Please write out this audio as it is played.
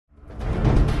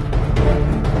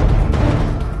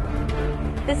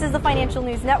This is the Financial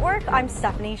News Network. I'm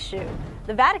Stephanie Hsu.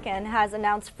 The Vatican has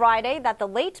announced Friday that the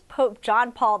late Pope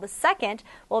John Paul II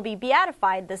will be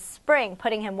beatified this spring,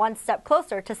 putting him one step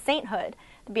closer to sainthood.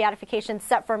 The beatification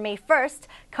set for May 1st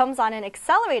comes on an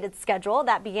accelerated schedule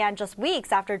that began just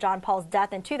weeks after John Paul's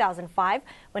death in 2005,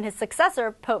 when his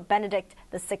successor, Pope Benedict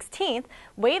XVI,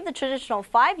 waived the traditional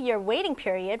 5-year waiting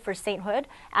period for sainthood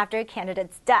after a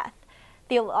candidate's death.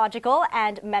 Theological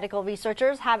and medical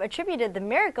researchers have attributed the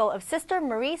miracle of Sister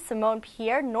Marie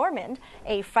Simon-Pierre Normand,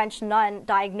 a French nun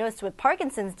diagnosed with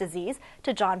Parkinson's disease,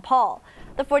 to John Paul.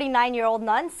 The 49-year-old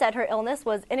nun said her illness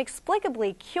was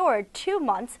inexplicably cured 2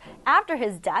 months after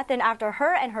his death and after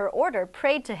her and her order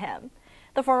prayed to him.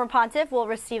 The former pontiff will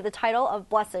receive the title of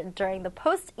Blessed during the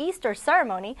post-Easter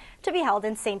ceremony to be held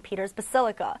in Saint Peter's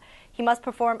Basilica. He must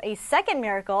perform a second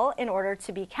miracle in order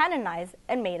to be canonized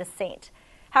and made a saint.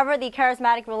 However, the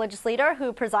charismatic religious leader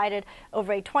who presided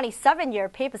over a 27-year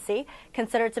papacy,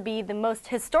 considered to be the most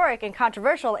historic and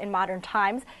controversial in modern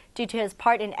times due to his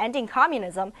part in ending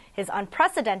communism, his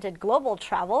unprecedented global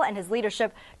travel, and his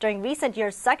leadership during recent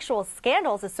years' sexual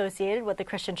scandals associated with the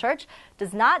Christian church,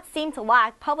 does not seem to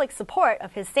lack public support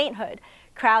of his sainthood.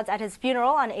 Crowds at his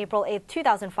funeral on April 8,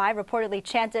 2005 reportedly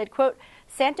chanted, quote,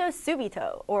 "Santo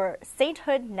subito," or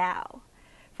sainthood now.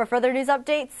 For further news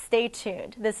updates, stay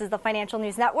tuned. This is the Financial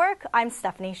News Network. I'm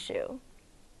Stephanie Hsu.